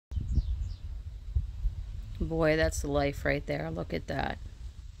Boy, that's the life right there. Look at that.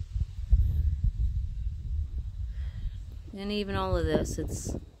 And even all of this,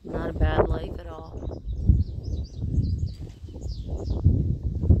 it's not a bad life at all.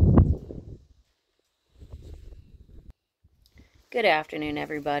 Good afternoon,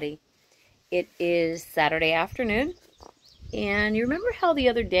 everybody. It is Saturday afternoon. And you remember how the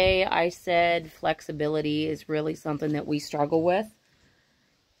other day I said flexibility is really something that we struggle with?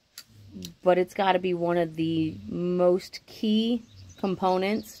 But it's got to be one of the most key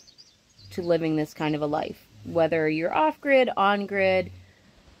components to living this kind of a life. Whether you're off-grid, on-grid,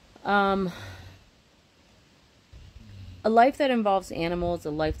 a life that involves animals,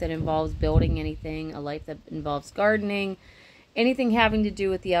 a life that involves building anything, a life that involves gardening, anything having to do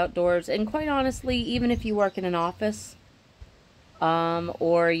with the outdoors. And quite honestly, even if you work in an office,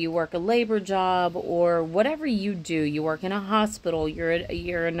 or you work a labor job, or whatever you do, you work in a hospital, you're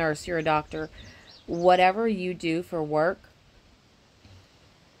a nurse, you're a doctor, whatever you do for work,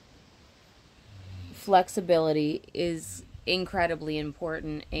 flexibility is incredibly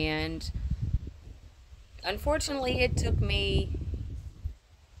important. And unfortunately, it took me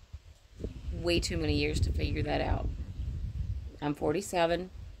way too many years to figure that out. I'm 47,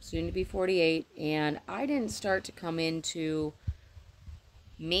 soon to be 48, and I didn't start to come into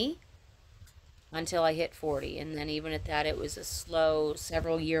me until I hit 40. And then even at that, it was a slow,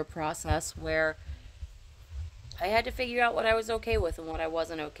 several year process where I had to figure out what I was okay with and what I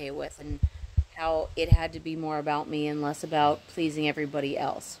wasn't okay with, and how it had to be more about me and less about pleasing everybody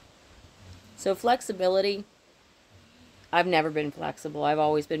else. So flexibility, I've never been flexible. I've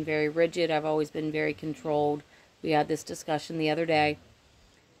always been very rigid. I've always been very controlled. We had this discussion the other day.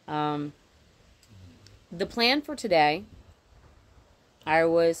 The plan for today, I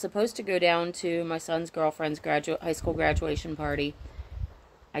was supposed to go down to my son's girlfriend's high school graduation party.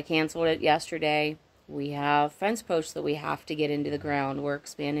 I canceled it yesterday. We have fence posts that we have to get into the ground. We're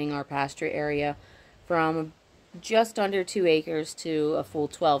expanding our pasture area from just under 2 acres to a full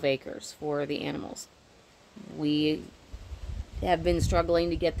 12 acres for the animals. We have been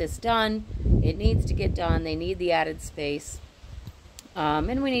struggling to get this done. It needs to get done. They need the added space.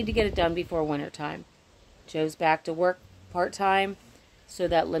 And we need to get it done before winter time. Joe's back to work part-time, so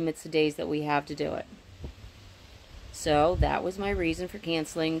that limits the days that we have to do it. So that was my reason for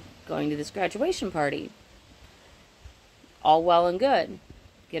canceling going to this graduation party. All well and good.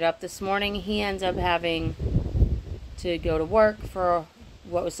 Get up this morning, he ends up having to go to work for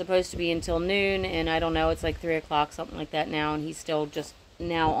what was supposed to be until noon, and I don't know, it's like 3 o'clock, something like that now, and he's still just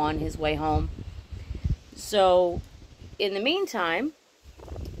now on his way home. So in the meantime,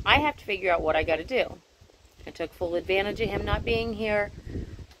 I have to figure out what I got to do. I took full advantage of him not being here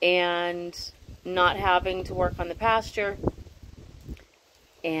and not having to work on the pasture.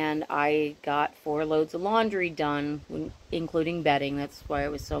 And I got 4 loads of laundry done, including bedding. That's why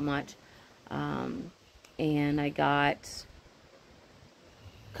it was so much. And I got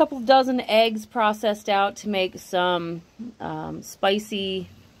a couple dozen eggs processed out to make some spicy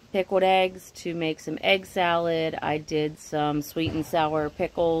pickled eggs, to make some egg salad. I did some sweet and sour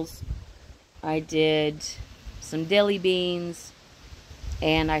pickles. I did some dilly beans,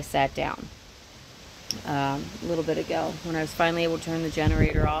 and I sat down a little bit ago when I was finally able to turn the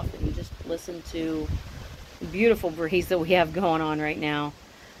generator off and just listen to the beautiful breeze that we have going on right now.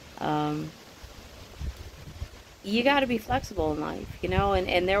 You got to be flexible in life, you know,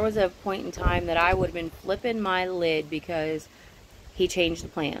 and there was a point in time that I would have been flipping my lid because he changed the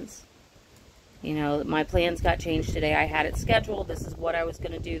plans. You know, my plans got changed today. I had it scheduled. This is what I was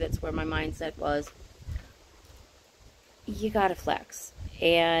going to do. That's where my mindset was. You got to flex.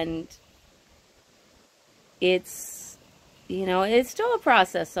 And it's, you know, it's still a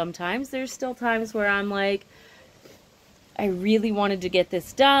process sometimes. There's still times where I'm like, I really wanted to get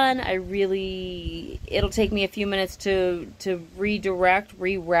this done. It'll take me a few minutes to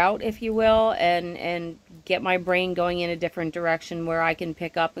reroute, if you will, and get my brain going in a different direction where I can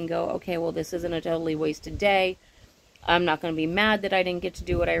pick up and go, okay, well, this isn't a totally wasted day. I'm not going to be mad that I didn't get to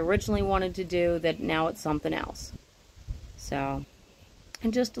do what I originally wanted to do, that now it's something else. So,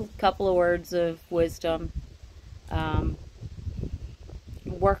 and just a couple of words of wisdom.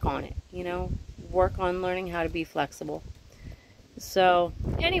 Work on it, you know, work on learning how to be flexible. So,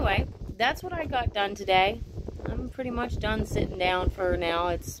 anyway, that's what I got done today. I'm pretty much done sitting down for now.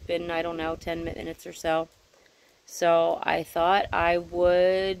 It's been, I don't know, 10 minutes or so. So, I thought I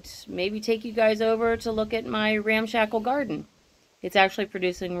would maybe take you guys over to look at my ramshackle garden. It's actually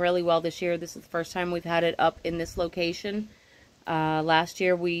producing really well this year. This is the first time we've had it up in this location. Last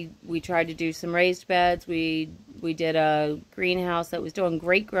year we tried to do some raised beds. We did a greenhouse that was doing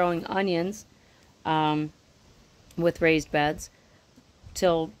great growing onions. with raised beds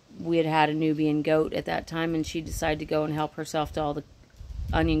till we had had a Nubian goat at that time, and she decided to go and help herself to all the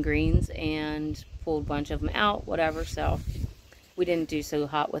onion greens and pulled a bunch of them out, whatever. So we didn't do so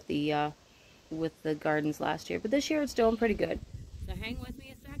hot with the gardens last year, but this year it's doing pretty good. So hang with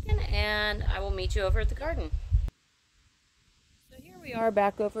me a second and I will meet you over at the garden. So here we are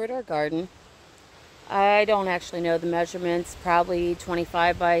back over at our garden. I don't actually know the measurements, probably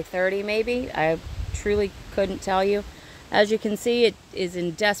 25 by 30 maybe. I truly couldn't tell you. As you can see, it is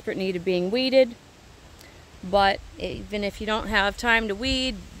in desperate need of being weeded. But even if you don't have time to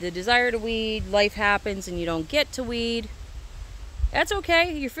weed, the desire to weed, life happens and you don't get to weed, that's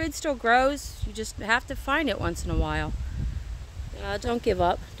okay. Your food still grows. You just have to find it once in a while. Don't give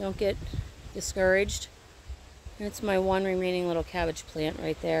up. Don't get discouraged. It's my one remaining little cabbage plant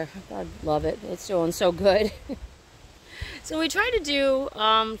right there. I love it. It's doing so good. So we tried to do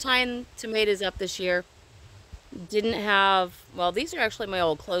tying tomatoes up this year. Didn't have, well, these are actually my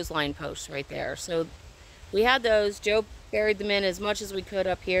old clothesline posts right there. So we had those. Joe buried them in as much as we could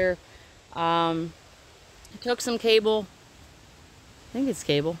up here. Took some cable. I think it's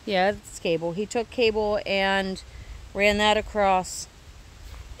cable. Yeah, it's cable. He took cable and ran that across.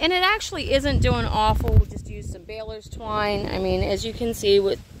 And it actually isn't doing awful. We just used some baler's twine. I mean, as you can see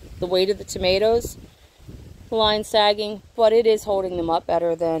with the weight of the tomatoes, the line sagging, but it is holding them up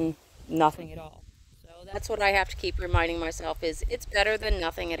better than nothing at all. So that's what I have to keep reminding myself is it's better than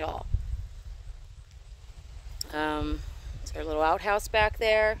nothing at all. It's our little outhouse back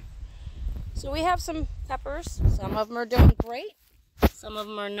there. So we have some peppers. Some of them are doing great. Some of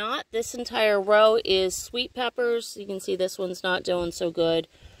them are not. This entire row is sweet peppers. You can see this one's not doing so good.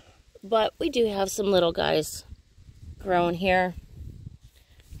 But we do have some little guys growing here.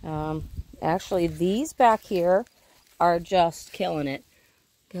 Actually, these back here are just killing it.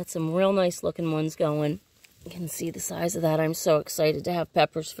 Got some real nice looking ones going. You can see the size of that. I'm so excited to have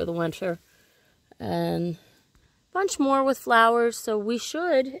peppers for the winter. And a bunch more with flowers. So we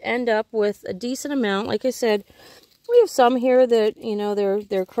should end up with a decent amount. Like I said, we have some here that, you know,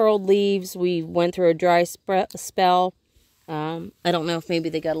 they're curled leaves. We went through a dry spell. I don't know if maybe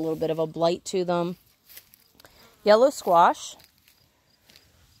they got a little bit of a blight to them. Yellow squash.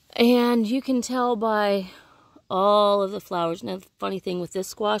 And you can tell by all of the flowers. Now, the funny thing with this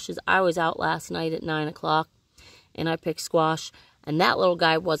squash is I was out last night at 9 o'clock and I picked squash and that little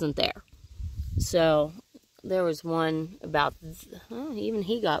guy wasn't there. So there was one about, even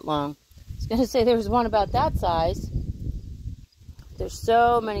he got long. I was going to say there was one about that size. There's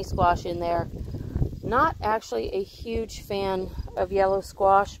so many squash in there. Not actually a huge fan of yellow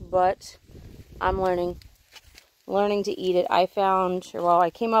squash, but I'm learning to eat it. I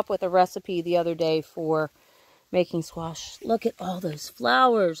came up with a recipe the other day for making squash. Look at all those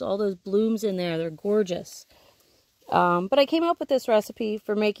flowers, all those blooms in there. They're gorgeous. But I came up with this recipe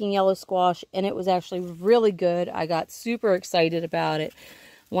for making yellow squash, and it was actually really good. I got super excited about it.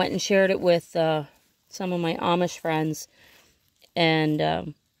 Went and shared it with some of my Amish friends,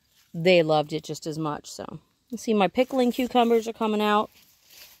 and they loved it just as much. So you see my pickling cucumbers are coming out.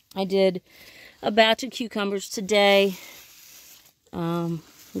 I did a batch of cucumbers today.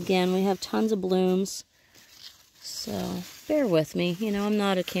 Again, we have tons of blooms. So bear with me. You know, I'm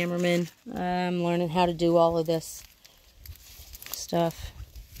not a cameraman. I'm learning how to do all of this stuff.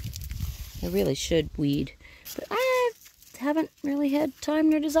 I really should weed, but I haven't really had time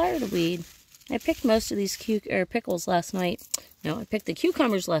nor desire to weed. I picked most of these pickles last night. No, I picked the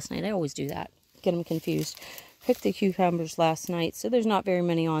cucumbers last night. I always do that. Get them confused. Picked the cucumbers last night, so there's not very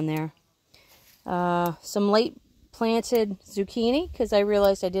many on there. Some late planted zucchini, because I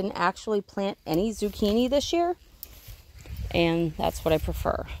realized I didn't actually plant any zucchini this year. And that's what I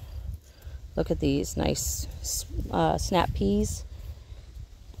prefer. Look at these nice snap peas.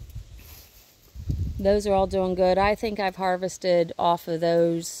 Those are all doing good. I think I've harvested off of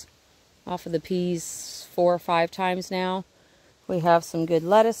the peas 4 or 5 times now. We have some good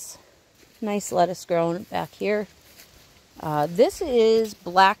lettuce, nice lettuce growing back here. This is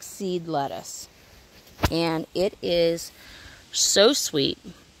black seed lettuce, and it is so sweet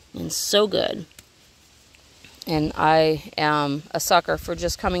and so good. And I am a sucker for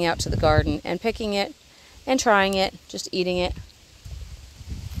just coming out to the garden and picking it and trying it, just eating it.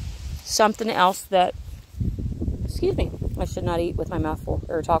 Something else that, excuse me, I should not eat with my mouth full,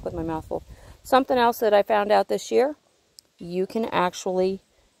 or talk with my mouth full. Something else that I found out this year, you can actually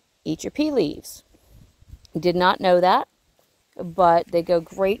eat your pea leaves. Did not know that, but they go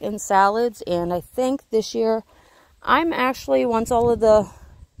great in salads. And I think this year, I'm actually, once all of the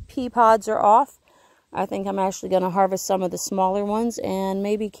pea pods are off, I think I'm actually going to harvest some of the smaller ones and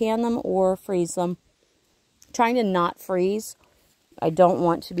maybe can them or freeze them. trying to not freeze. I don't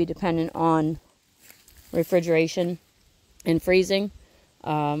want to be dependent on refrigeration and freezing.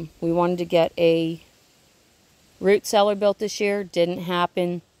 We wanted to get a root cellar built this year. Didn't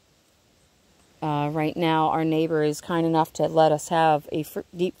happen. Right now, our neighbor is kind enough to let us have a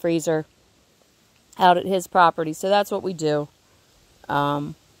deep freezer out at his property. So that's what we do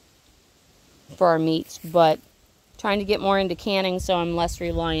for our meats. But trying to get more into canning so I'm less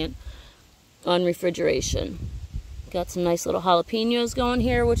reliant on refrigeration. Got some nice little jalapenos going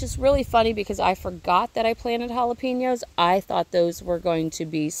here, which is really funny because I forgot that I planted jalapenos. I thought those were going to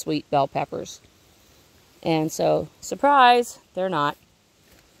be sweet bell peppers. And so, surprise, they're not.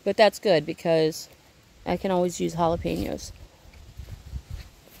 But that's good because I can always use jalapenos.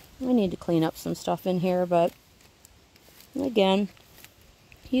 I need to clean up some stuff in here, but again,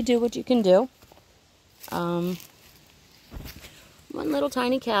 you do what you can do. One little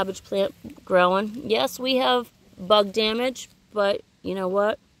tiny cabbage plant growing. Yes, we have bug damage, but you know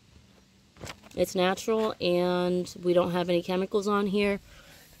what? It's natural and we don't have any chemicals on here.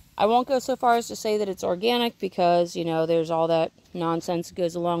 I won't go so far as to say that it's organic because, you know, there's all that nonsense that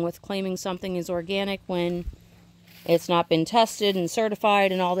goes along with claiming something is organic when it's not been tested and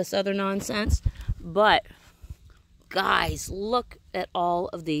certified and all this other nonsense. But, guys, look at all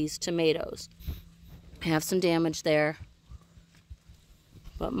of these tomatoes. I have some damage there.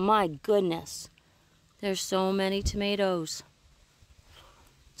 But my goodness, there's so many tomatoes.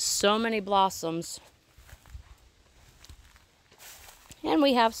 So many blossoms. And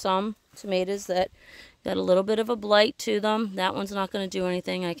we have some tomatoes that got a little bit of a blight to them. That one's not going to do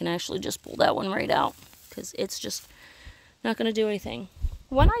anything. I can actually just pull that one right out because it's just not going to do anything.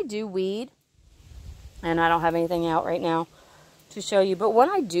 When I do weed, and I don't have anything out right now to show you, but when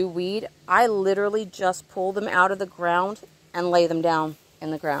I do weed, I literally just pull them out of the ground and lay them down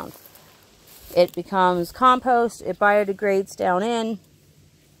in the ground. It becomes compost. It biodegrades down in.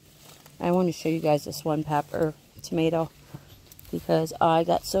 I want to show you guys this one tomato because I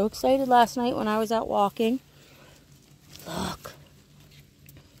got so excited last night when I was out walking. Look.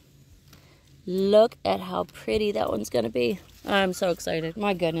 Look at how pretty that one's going to be. I'm so excited.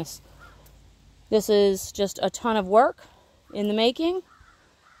 My goodness. This is just a ton of work in the making,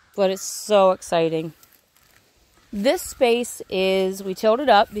 but it's so exciting. This space is, we tilled it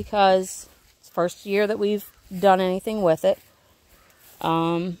up because it's the first year that we've done anything with it.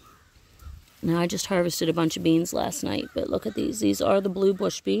 Now I just harvested a bunch of beans last night, but look at these. These are the blue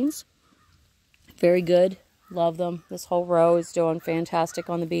bush beans. Very good. Love them. This whole row is doing fantastic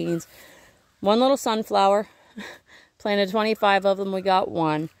on the beans. One little sunflower. Planted 25 of them. We got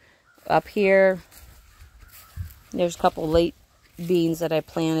one. Up here, there's a couple late beans that I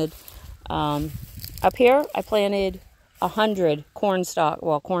planted. Up here, I planted 100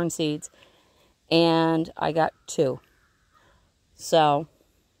 corn seeds, and I got 2. So,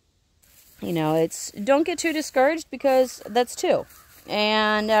 you know, don't get too discouraged because that's 2.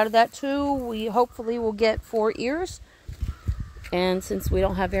 And out of that 2, we hopefully will get 4 ears. And since we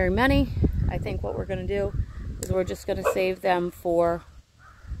don't have very many, I think what we're going to do is we're just going to save them for,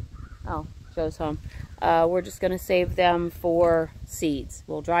 oh, Joe's home. We're just going to save them for seeds.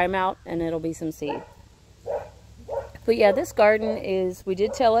 We'll dry them out and it'll be some seed. But yeah, this garden is, we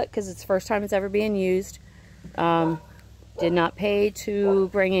did till it because it's the first time it's ever being used. Did not pay to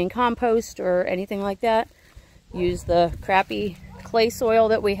bring in compost or anything like that. Use the crappy clay soil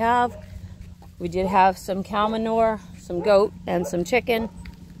that we have. We did have some cow manure, some goat, and some chicken.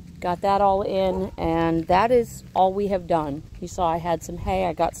 Got that all in, and that is all we have done. You saw I had some hay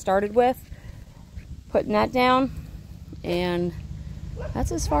I got started with, putting that down, and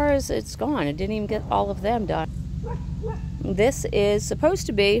that's as far as it's gone. I didn't even get all of them done. This is supposed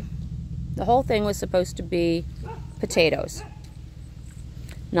to be, the whole thing was supposed to be potatoes.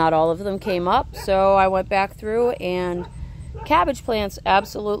 Not all of them came up, so I went back through, and cabbage plants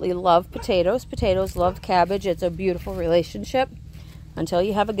absolutely love potatoes. Potatoes love cabbage. It's a beautiful relationship until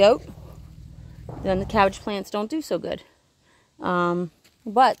you have a goat. Then the cabbage plants don't do so good.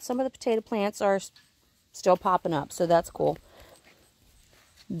 But some of the potato plants are still popping up, so that's cool.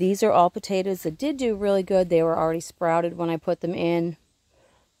 These are all potatoes that did do really good. They were already sprouted when I put them in.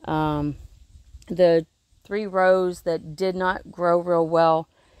 The 3 rows that did not grow real well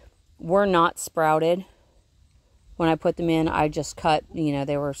were not sprouted. When I put them in, I just cut, you know,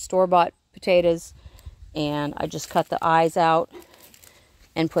 they were store-bought potatoes, and I just cut the eyes out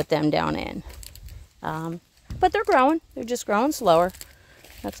and put them down in. But they're growing. They're just growing slower.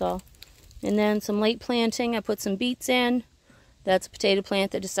 That's all. And then some late planting. I put some beets in. That's a potato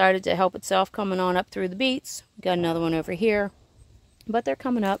plant that decided to help itself coming on up through the beets. Got another one over here. But they're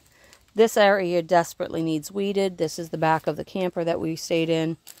coming up. This area desperately needs weeded. This is the back of the camper that we stayed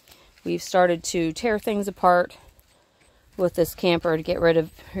in. We've started to tear things apart with this camper to get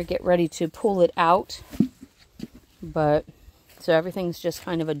ready to pull it out. But so everything's just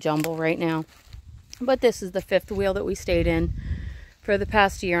kind of a jumble right now. But this is the 5th wheel that we stayed in for the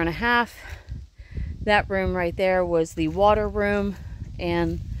past year and a half. That room right there was the water room,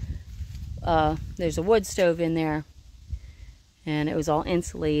 and there's a wood stove in there. And it was all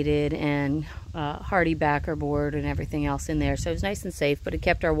insulated and hardy backer board and everything else in there. So it was nice and safe, but it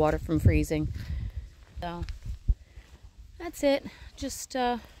kept our water from freezing. So that's it. Just,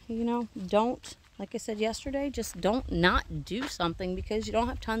 you know, don't, like I said yesterday, just don't not do something because you don't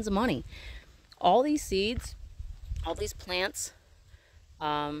have tons of money. All these seeds, all these plants,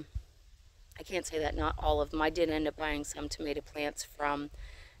 I can't say that not all of them. I did end up buying some tomato plants from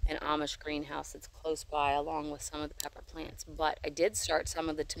an Amish greenhouse that's close by, along with some of the pepper plants. But I did start some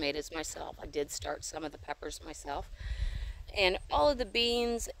of the tomatoes myself. I did start some of the peppers myself. And all of the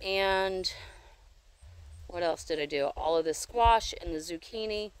beans, and what else did I do? All of the squash and the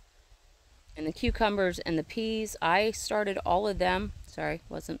zucchini and the cucumbers and the peas. I started all of them. Sorry,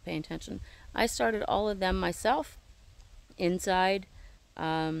 wasn't paying attention. I started all of them myself inside.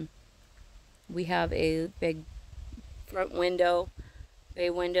 We have a big front window, bay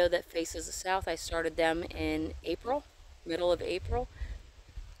window that faces the south. I started them in April, middle of April,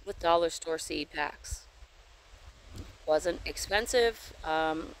 with dollar store seed packs. Wasn't expensive.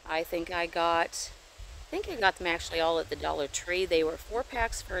 I think I got them actually all at the Dollar Tree. They were 4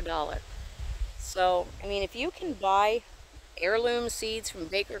 packs for $1. So, I mean, if you can buy heirloom seeds from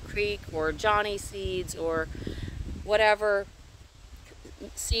Baker Creek or Johnny Seeds or whatever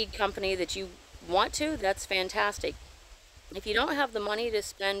seed company that you want to, that's fantastic. If you don't have the money to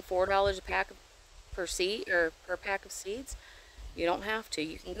spend $4 a pack per seed or per pack of seeds, you don't have to.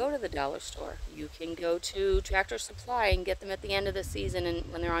 You can go to the dollar store. You can go to Tractor Supply and get them at the end of the season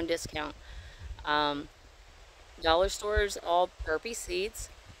and when they're on discount. Dollar stores, all Burpee seeds.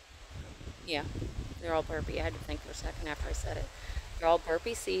 Yeah, they're all Burpee. I had to think for a second after I said it. They're all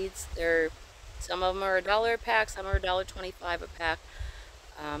Burpee seeds. Some of them are $1 a pack, some are $1.25 a pack.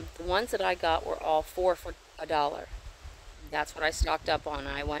 The ones that I got were all 4 for $1. That's what I stocked up on.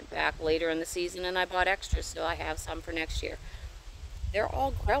 I went back later in the season and I bought extras, so I have some for next year. They're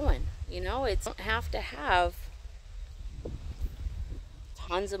all growing, you know. It's don't have to have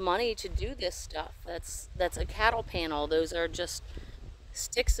tons of money to do this stuff. That's a cattle panel. Those are just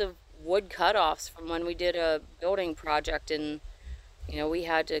sticks of wood cutoffs from when we did a building project, and you know, we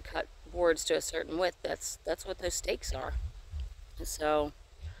had to cut boards to a certain width. That's what those stakes are. So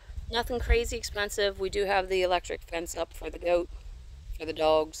nothing crazy expensive. We do have the electric fence up for the goat, for the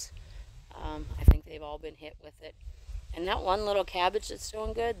dogs. I think they've all been hit with it. And that one little cabbage that's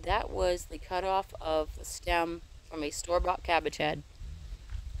doing good, that was the cutoff of the stem from a store-bought cabbage head.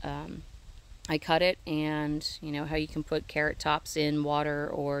 I cut it, and you know how you can put carrot tops in water,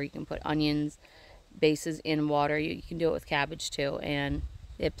 or you can put onions bases in water. You can do it with cabbage too. And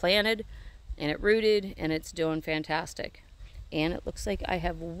it planted, and it rooted, and it's doing fantastic. And it looks like I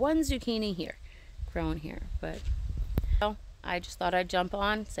have one zucchini here, growing here. But I just thought I'd jump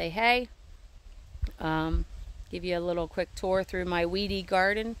on, say hey, give you a little quick tour through my weedy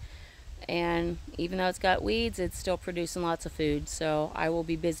garden. And even though it's got weeds, it's still producing lots of food. So I will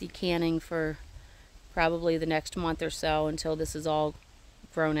be busy canning for probably the next month or so until this is all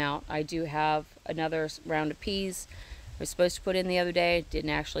grown out. I do have another round of peas I was supposed to put in the other day. Didn't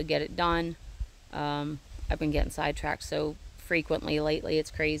actually get it done. I've been getting sidetracked so frequently lately,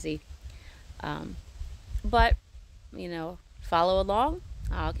 it's crazy. But, you know, follow along.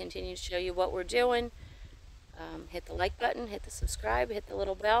 I'll continue to show you what we're doing. Hit the like button, hit the subscribe, hit the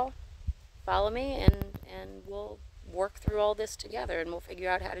little bell. Follow me, and we'll work through all this together, and we'll figure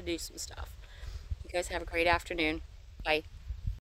out how to do some stuff. You guys have a great afternoon. Bye.